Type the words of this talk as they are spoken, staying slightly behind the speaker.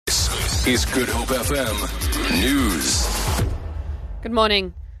is Good Hope FM News. Good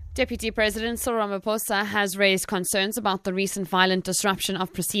morning. Deputy President Cyril Ramaphosa has raised concerns about the recent violent disruption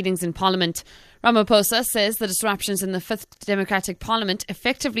of proceedings in Parliament. Ramaphosa says the disruptions in the Fifth Democratic Parliament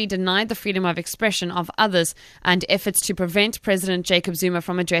effectively denied the freedom of expression of others and efforts to prevent President Jacob Zuma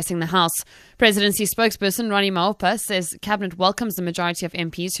from addressing the House. Presidency spokesperson Ronnie Maopa says Cabinet welcomes the majority of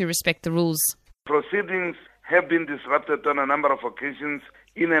MPs who respect the rules. Proceedings have been disrupted on a number of occasions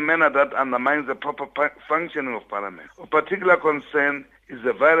in a manner that undermines the proper functioning of Parliament. Of particular concern is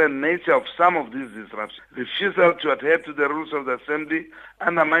the violent nature of some of these disruptions. Refusal to adhere to the rules of the Assembly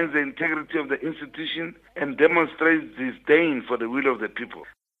undermines the integrity of the institution and demonstrates disdain for the will of the people.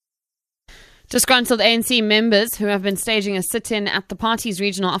 Disgruntled ANC members who have been staging a sit-in at the party's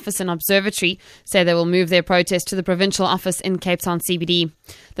regional office and observatory say they will move their protest to the provincial office in Cape Town CBD.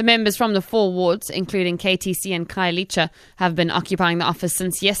 The members from the 4 wards, including KTC and Khayelitsha, have been occupying the office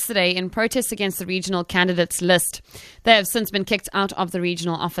since yesterday in protest against the regional candidates list. They have since been kicked out of the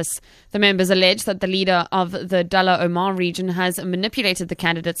regional office. The members allege that the leader of the Dullah Omar region has manipulated the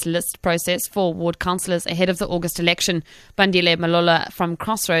candidates list process for ward councillors ahead of the August election. Bandile Malola from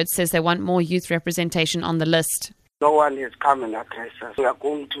Crossroads says they want more youth representation on the list. No one has come and addressed us. We are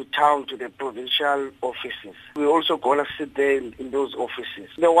going to town to the provincial offices. We're also going to sit there in those offices.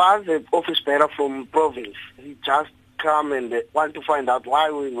 There was an office bearer from province. He just come and want to find out why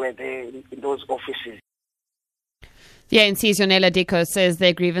we were there in those offices. The ANC's Yonela Diko says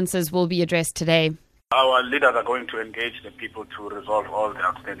their grievances will be addressed today. Our leaders are going to engage the people to resolve all the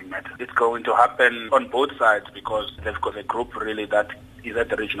outstanding matters. It's going to happen on both sides because they've got a group really that is at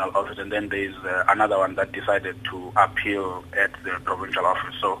the regional office, and then there's another one that decided to appeal at the provincial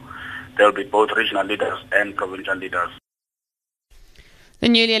office. So there'll be both regional leaders and provincial leaders. The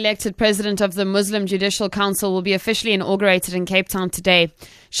newly elected president of the Muslim Judicial Council will be officially inaugurated in Cape Town today.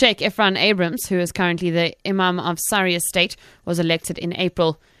 Sheikh Ifran Abrams, who is currently the Imam of Sari Estate, was elected in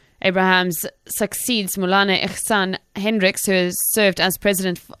April. Abrahams succeeds Maulana Ihsan Hendricks, who has served as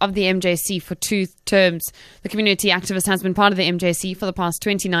president of the MJC for 2 terms. The community activist has been part of the MJC for the past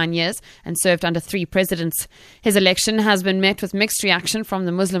 29 years and served under 3 presidents. His election has been met with mixed reaction from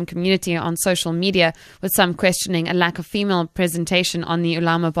the Muslim community on social media, with some questioning a lack of female representation on the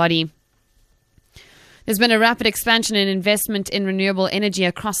ulama body. There's been a rapid expansion in investment in renewable energy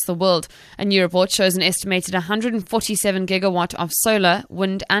across the world. A new report shows an estimated 147 gigawatt of solar,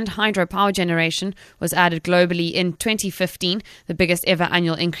 wind and hydro power generation was added globally in 2015, the biggest ever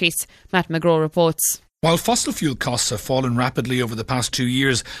annual increase. Matt McGraw reports. While fossil fuel costs have fallen rapidly over the past 2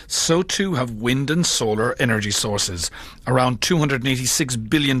 years, so too have wind and solar energy sources. Around $286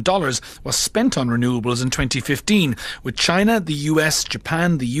 billion was spent on renewables in 2015, with China, the US,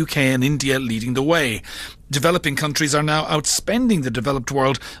 Japan, the UK and India leading the way. Developing countries are now outspending the developed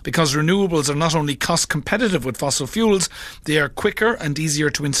world because renewables are not only cost competitive with fossil fuels, they are quicker and easier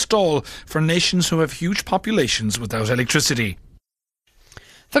to install for nations who have huge populations without electricity.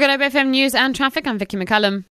 For Good Hope FM News and Traffic, I'm Vicky McCullum.